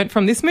that I learnt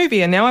from this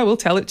movie and now I will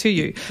tell it to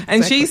you.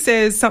 And she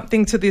says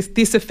something to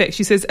this effect.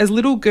 She says, as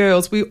little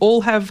girls, we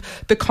all have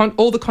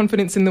all the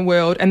confidence in the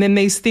world, and then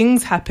these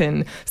things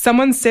happen.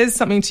 Someone says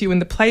something to you in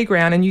the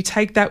playground and you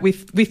take that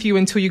with you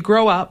until you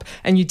grow up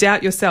and you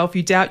doubt yourself,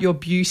 you doubt your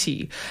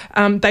beauty.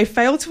 They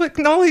fail to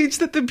acknowledge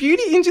that the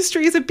beauty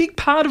industry is a big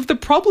part of the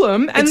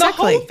problem, and the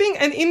whole thing.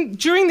 And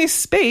during this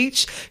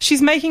speech, she's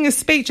making a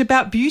speech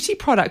about beauty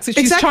products that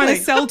she's trying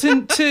to sell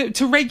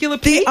to regular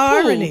people. The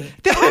irony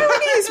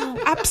is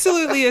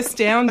absolutely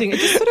astounding. It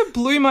just sort of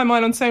blew my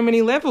mind on so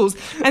many levels.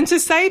 And to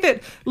say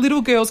that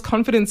little girls'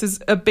 confidence is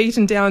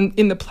beaten down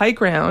in the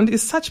playground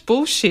is such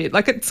bullshit.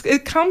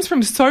 It comes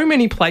from so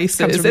many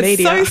places. It's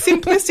media. So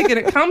simplistic, and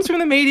it comes from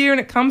the media, and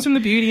it comes from the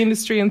beauty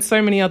industry and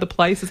so many other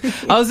places.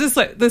 I was just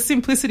the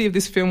simplicity of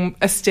this film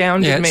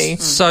astounded me.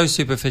 It's so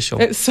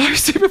superficial. It's so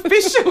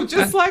superficial,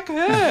 just like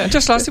her.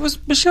 Just lastly, was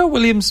Michelle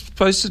Williams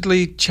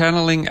supposedly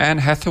channeling Anne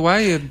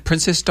Hathaway in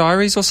Princess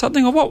Diaries or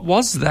something? Or what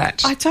was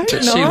that? I don't know.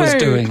 She was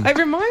doing. It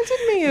reminded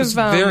me of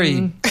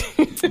very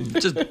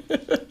just off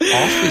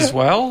as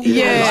well.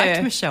 Yeah, I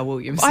liked Michelle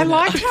Williams. I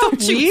liked how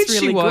weird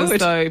she was,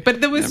 good. though.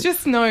 But there was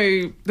just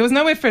there was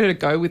nowhere for her to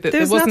go with it.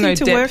 There was wasn't nothing no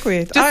to depth. work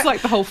with. Just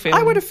like the whole film.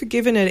 I would have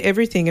forgiven it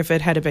everything if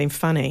it had been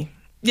funny.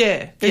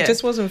 Yeah. It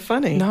just wasn't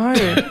funny. No,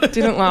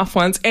 didn't laugh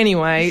once.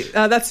 Anyway,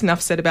 that's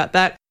enough said about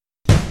that.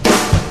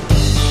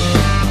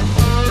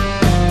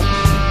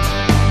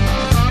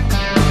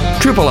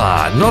 Triple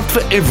R, not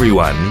for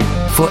everyone,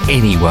 for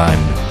anyone.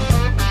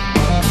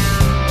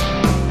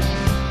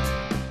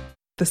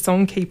 The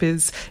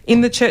Songkeepers. In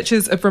the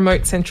churches of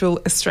remote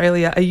central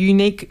Australia, a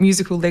unique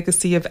musical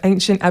legacy of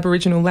ancient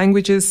Aboriginal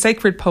languages,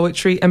 sacred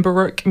poetry and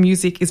Baroque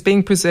music is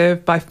being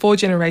preserved by 4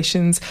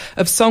 generations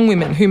of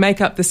songwomen who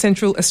make up the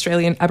Central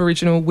Australian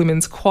Aboriginal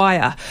Women's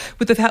Choir.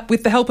 With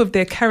the help of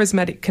their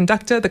charismatic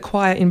conductor, the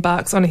choir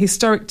embarks on a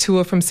historic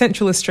tour from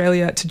Central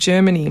Australia to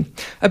Germany.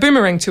 A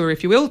boomerang tour,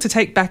 if you will, to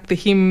take back the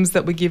hymns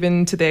that were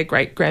given to their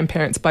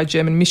great-grandparents by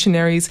German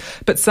missionaries,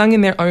 but sung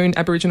in their own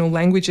Aboriginal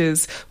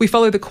languages. We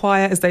follow the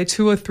choir as they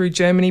tour through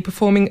Germany,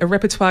 performing a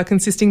repertoire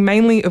consisting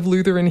mainly of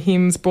Lutheran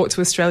hymns brought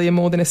to Australia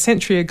more than a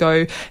century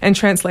ago and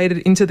translated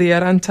into the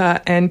Arrernte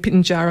and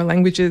Pitjantjatjara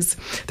languages.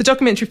 The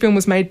documentary film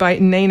was made by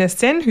Nina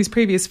Sen, whose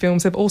previous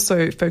films have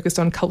also focused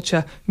on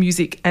culture,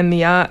 music and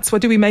the arts.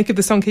 What do we make of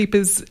the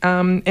Songkeepers?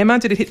 Emma,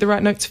 did it hit the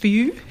right notes for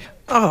you?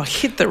 Oh,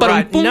 hit the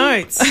right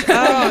notes.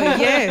 Oh,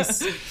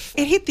 yes.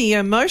 It hit the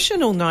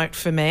emotional note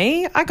for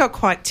me. I got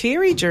quite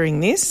teary during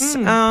this.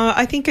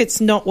 I think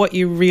it's not what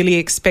you really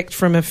expect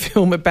from a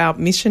film about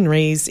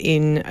missionaries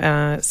in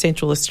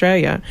Central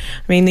Australia.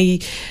 I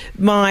mean,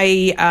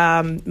 my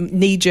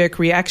knee-jerk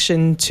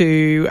reaction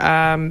to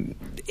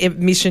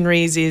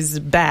missionaries is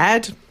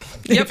bad.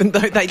 Yep. Even though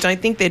they don't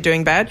think they're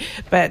doing bad,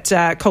 but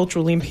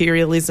cultural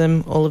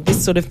imperialism, all of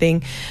this sort of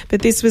thing.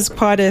 But this was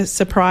quite a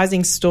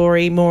surprising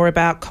story, more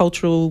about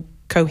cultural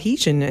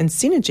cohesion and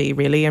synergy,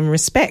 really, and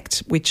respect,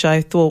 which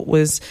I thought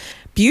was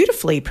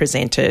beautifully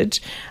presented,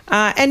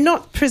 and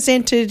not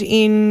presented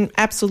in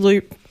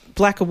absolute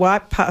black or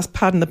white,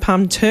 pardon the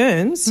pun,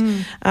 turns.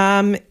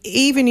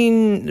 Even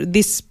in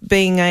this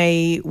being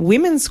a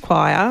women's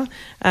choir,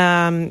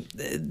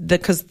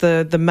 because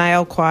the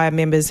male choir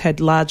members had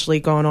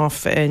largely gone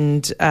off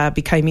and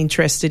became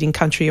interested in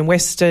country and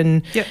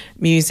western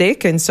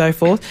music and so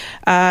forth.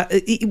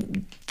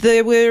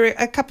 There were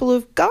a couple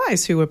of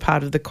guys who were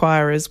part of the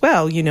choir as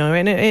well,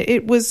 and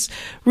it was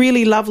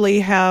really lovely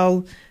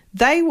how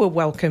they were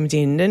welcomed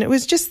in, and it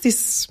was just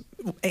this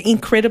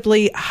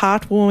incredibly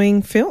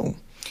heartwarming film.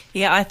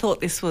 Yeah, I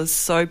thought this was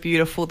so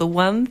beautiful. The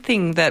one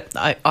thing that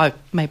I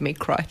made me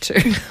cry too,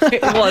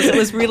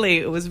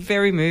 it was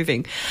very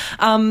moving.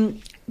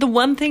 The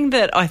one thing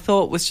that I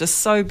thought was just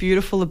so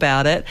beautiful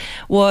about it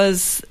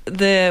was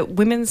the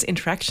women's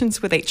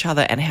interactions with each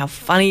other and how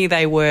funny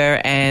they were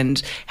and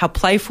how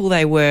playful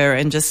they were,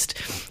 and just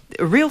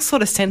a real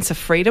sort of sense of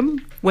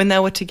freedom when they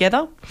were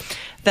together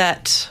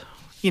that,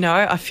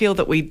 I feel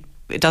that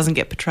it doesn't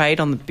get portrayed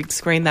on the big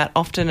screen that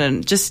often,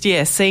 and just,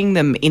 seeing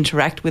them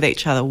interact with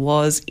each other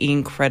was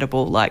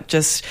incredible. Like,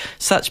 just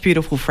such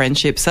beautiful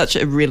friendship, such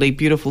a really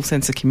beautiful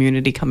sense of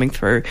community coming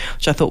through,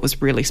 which I thought was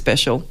really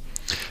special.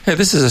 Yeah,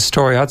 this is a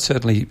story I'd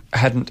certainly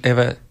hadn't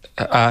ever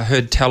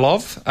heard tell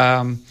of.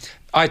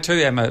 I too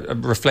am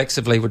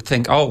reflexively would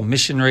think,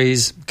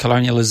 missionaries,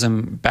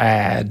 colonialism,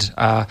 bad.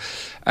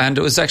 And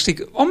it was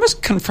actually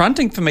almost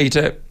confronting for me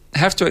to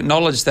have to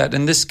acknowledge that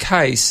in this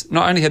case,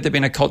 not only had there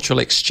been a cultural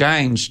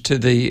exchange to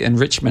the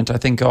enrichment, I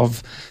think,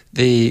 of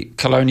the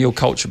colonial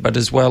culture, but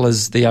as well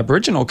as the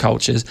Aboriginal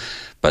cultures,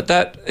 but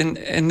that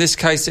in this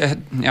case, I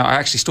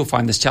actually still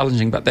find this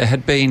challenging, but there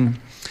had been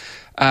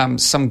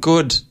some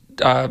good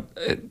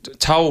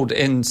told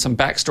in some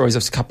backstories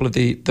of a couple of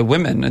the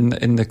women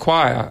in the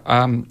choir,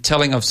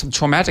 telling of some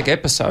traumatic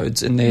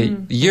episodes in their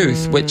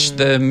youth, which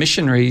the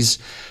missionaries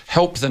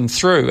helped them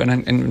through.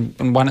 And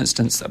in one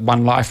instance,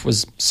 one life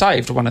was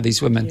saved, one of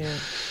these women. Yeah.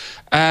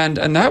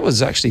 And that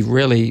was actually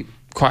really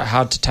quite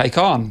hard to take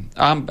on.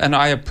 And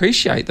I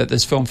appreciate that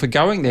this film for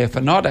going there,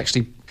 for not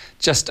actually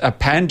just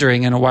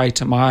pandering in a way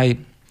to my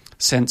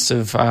sense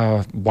of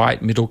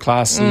white,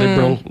 middle-class,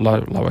 liberal,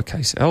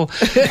 lowercase l,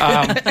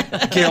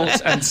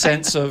 guilt and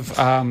sense of,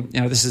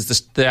 this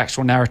is the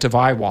actual narrative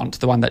I want,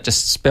 the one that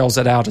just spells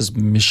it out as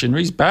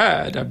missionaries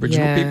bad,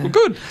 Aboriginal people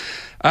good.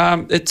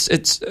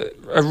 It's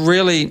a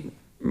really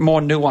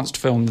more nuanced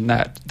film than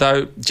that,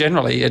 though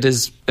generally it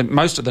is,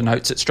 most of the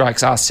notes it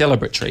strikes are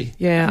celebratory.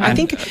 Yeah, I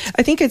think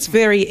it's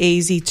very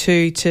easy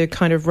to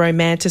kind of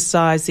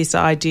romanticise this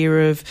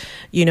idea of,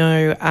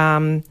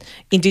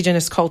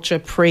 Indigenous culture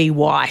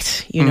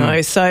pre-white,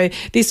 So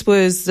this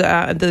was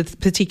the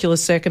particular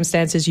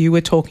circumstances you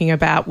were talking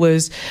about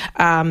was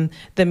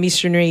the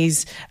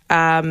missionaries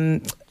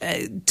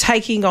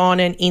taking on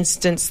an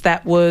instance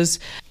that was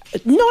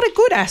not a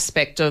good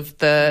aspect of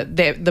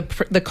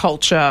the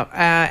culture,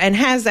 and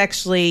has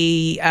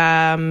actually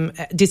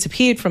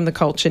disappeared from the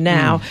culture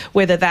now.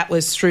 Whether that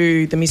was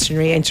through the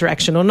missionary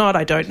interaction or not,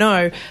 I don't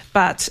know.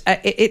 But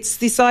it's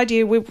this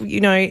idea,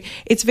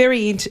 it's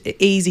very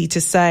easy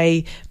to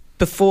say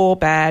before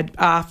bad,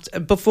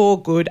 before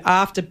good,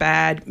 after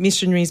bad,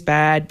 missionaries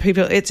bad.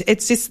 People.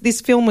 It's just, this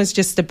film was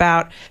just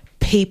about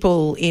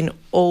people in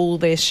all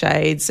their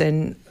shades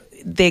and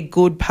their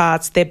good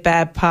parts, their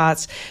bad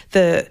parts.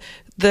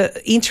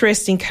 The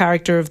interesting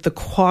character of the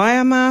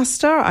choir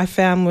master I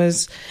found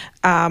was,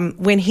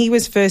 when he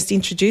was first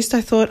introduced,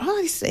 I thought,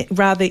 this is a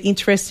rather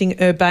interesting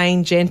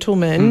urbane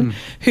gentleman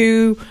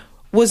who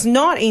was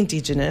not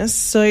Indigenous.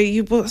 So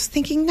you was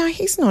thinking, no,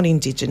 he's not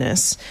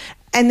Indigenous.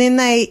 And then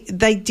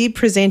they did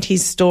present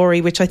his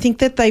story, which I think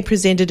that they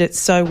presented it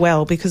so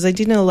well because they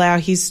didn't allow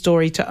his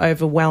story to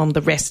overwhelm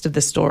the rest of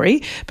the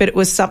story, but it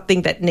was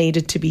something that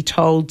needed to be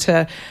told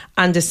to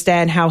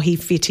understand how he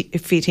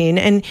fit in.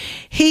 And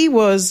he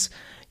was,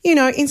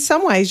 in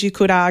some ways you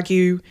could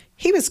argue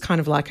he was kind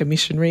of like a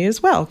missionary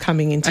as well,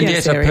 coming into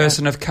this area. And yet a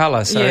person of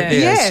colour, so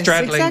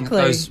straddling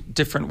those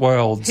different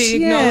worlds. He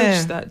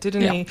acknowledged that,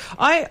 didn't he?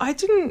 I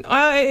didn't.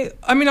 I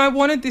mean, I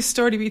wanted this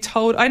story to be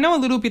told. I know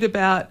a little bit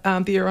about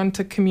the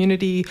Arunta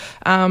community,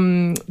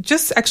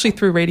 just actually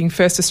through reading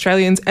First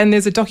Australians, and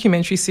there's a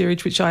documentary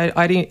series which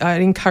I'd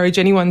encourage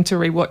anyone to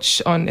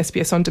rewatch on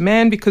SBS On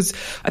Demand, because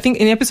I think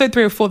in episode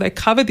 3 or 4 they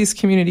cover this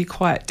community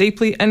quite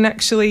deeply. And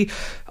actually,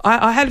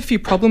 I had a few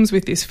problems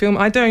with this film.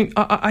 I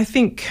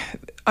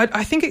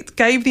think it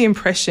gave the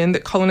impression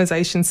that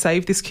colonisation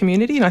saved this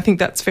community, and I think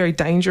that's very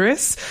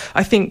dangerous.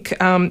 I think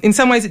in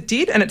some ways it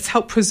did, and it's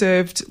helped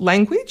preserve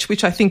language,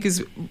 which I think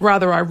is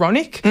rather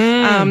ironic,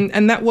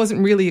 and that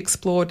wasn't really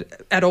explored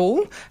at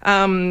all.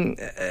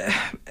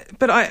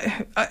 But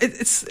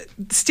it's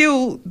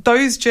still,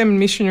 those German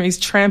missionaries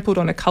trampled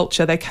on a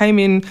culture. They came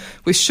in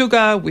with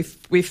sugar, with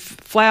with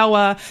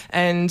flour,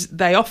 and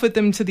they offered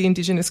them to the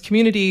Indigenous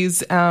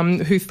communities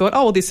who thought,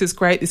 oh, well, this is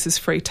great, this is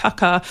free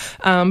tucker,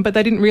 but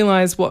they didn't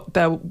realise what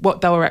they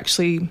were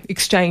actually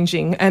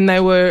exchanging, and they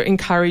were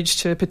encouraged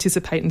to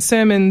participate in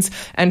sermons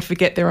and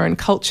forget their own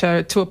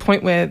culture, to a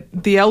point where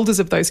the elders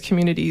of those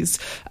communities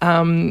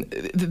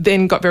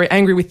then got very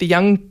angry with the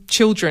young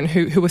children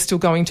who were still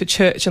going to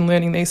church and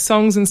learning these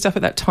songs and stuff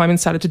at that time, and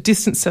started to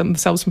distance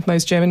themselves from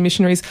those German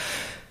missionaries.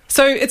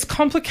 So it's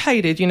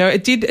complicated, you know.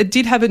 It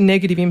did have a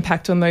negative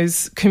impact on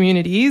those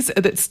communities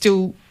that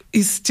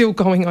is still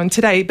going on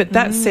today. But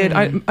that said,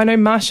 I know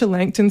Marsha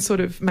Langton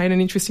sort of made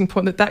an interesting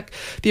point that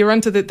the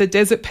Arunta, the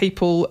desert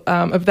people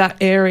of that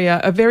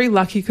area, are very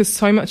lucky because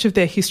so much of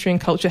their history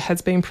and culture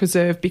has been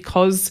preserved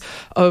because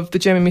of the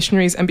German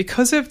missionaries, and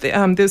because of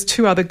there's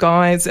two other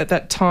guys at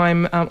that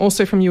time,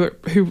 also from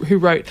Europe, who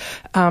wrote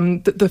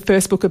the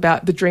first book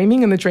about the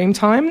dreaming and the dream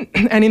time,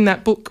 and in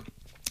that book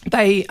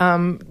they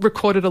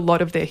recorded a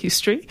lot of their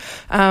history,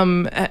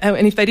 and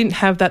if they didn't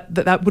have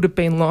that would have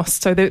been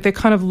lost. So they're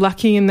kind of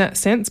lucky in that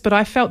sense. But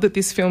I felt that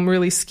this film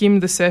really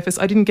skimmed the surface.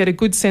 I didn't get a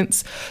good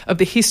sense of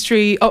the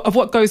history of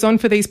what goes on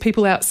for these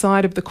people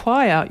outside of the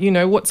choir. You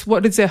know,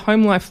 what is their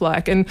home life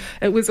like? And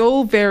it was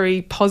all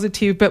very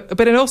positive,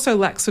 but it also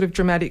lacks sort of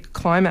dramatic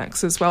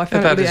climax as well. I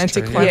found it really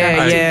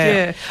anticlimactic.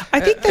 Yeah. I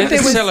think that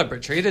it's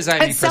celebratory. It is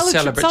aiming for a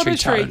celebratory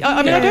tone.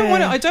 I mean,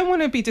 I don't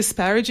want to be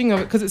disparaging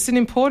of it because it's an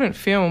important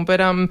film, but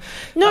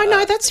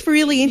No, that's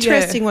really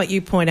interesting what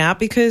you point out,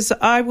 because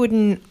I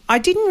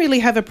didn't really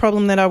have a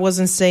problem that I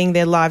wasn't seeing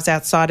their lives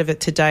outside of it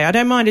today. I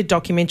don't mind a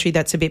documentary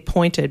that's a bit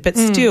pointed, but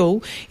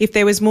still, if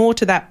there was more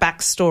to that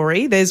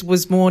backstory, there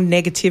was more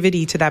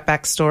negativity to that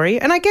backstory.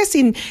 And I guess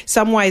in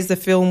some ways the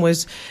film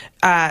was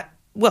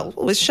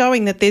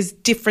showing that there's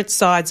different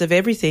sides of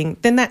everything,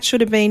 then that should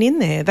have been in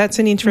there. That's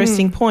an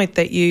interesting point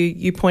that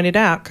you pointed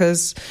out,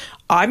 because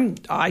I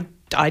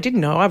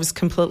didn't know. I was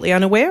completely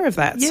unaware of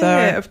that.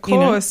 Yeah, so, of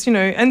course, you know,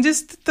 and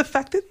just the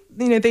fact that,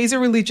 you know, these are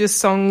religious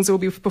songs that will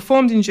be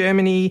performed in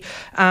Germany,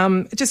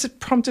 it just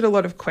prompted a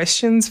lot of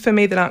questions for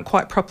me that aren't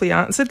quite properly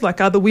answered.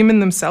 Like, are the women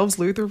themselves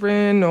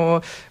Lutheran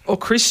or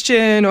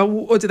Christian,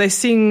 or do they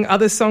sing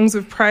other songs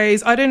of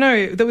praise? I don't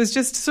know. There was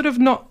just sort of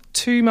not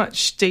too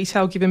much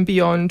detail given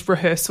beyond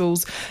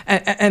rehearsals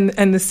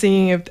and the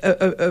singing of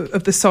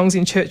the songs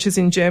in churches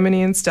in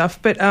Germany and stuff.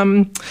 But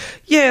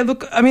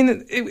look, I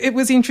mean, it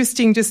was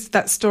interesting, just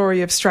that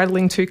story of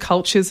straddling two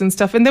cultures and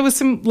stuff. And there was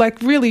some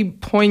like really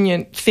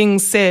poignant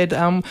things said.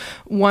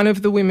 One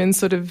of the women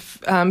sort of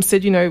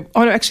said, you know,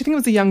 I actually think it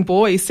was a young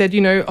boy, said, you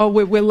know, oh,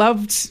 we're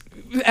loved.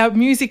 Our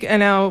music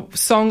and our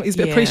song is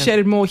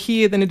appreciated more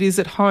here than it is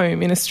at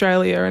home in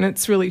Australia, and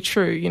it's really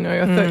true. You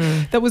know, I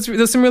thought there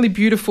was some really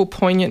beautiful,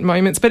 poignant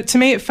moments. But to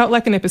me, it felt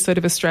like an episode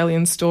of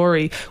Australian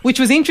Story, which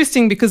was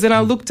interesting because then I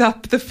looked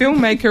up the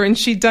filmmaker and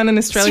she'd done an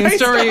Australian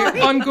story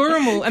on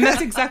Gurrumul, and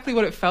that's exactly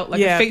what it felt like,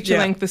 a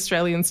feature-length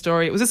Australian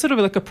story. It was just sort of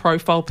like a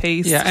profile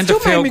piece, and a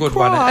feel-good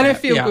one, and a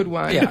feel-good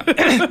one. Yeah. Oh,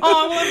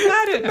 well, I'm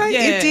glad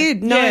it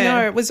did.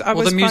 No, it was.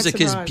 The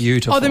music is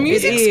beautiful. Oh, the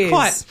music's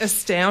quite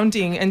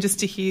astounding, and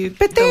just to hear.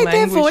 But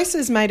their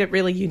voices made it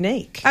really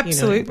unique.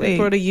 Absolutely. You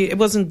know? It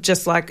wasn't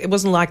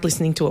like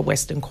listening to a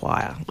Western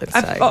choir, let's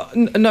say.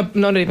 No,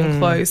 not even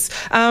close.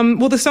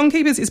 Well, The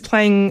Songkeepers is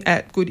playing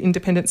at good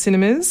independent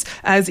cinemas,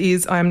 as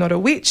is I Am Not a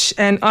Witch,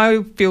 and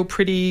I Feel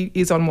Pretty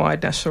is on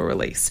wide national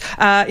release.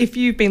 If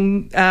you've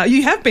been,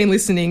 you have been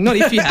listening, not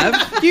if you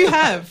have, you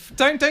have.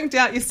 Don't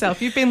doubt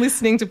yourself. You've been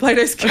listening to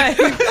Plato's Cave.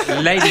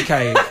 Lady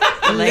Cave.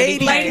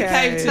 Lady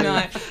Cave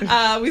tonight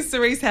with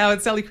Cerise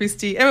Howard, Sally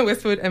Christie, Emma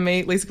Westwood and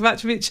me, Lisa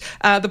Kovacevic.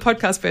 The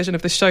podcast version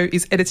of the show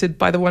is edited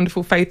by the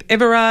wonderful Faith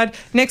Everard.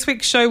 Next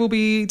week's show will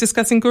be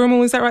discussing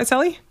Gurrumul. Is that right,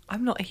 Sally?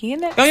 I'm not here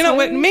next week. Oh,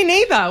 me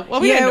neither.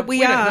 Well,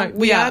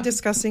 we are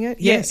discussing it.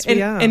 Yes,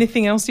 we are.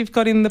 Anything else you've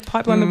got in the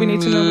pipeline that we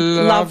need to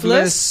know?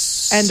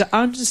 Loveless and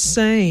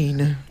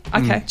Unsane.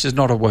 Okay. Which is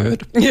not a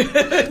word.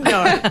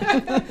 No.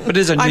 But it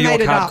is a New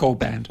York hardcore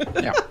band.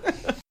 Yeah.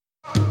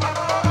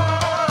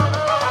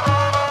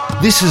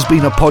 This has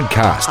been a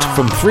podcast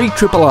from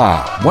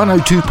 3RRR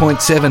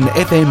 102.7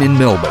 FM in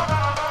Melbourne.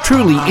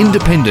 Truly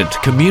independent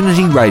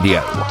community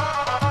radio.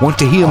 Want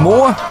to hear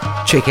more?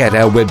 Check out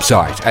our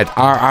website at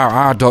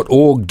rrr.org.au.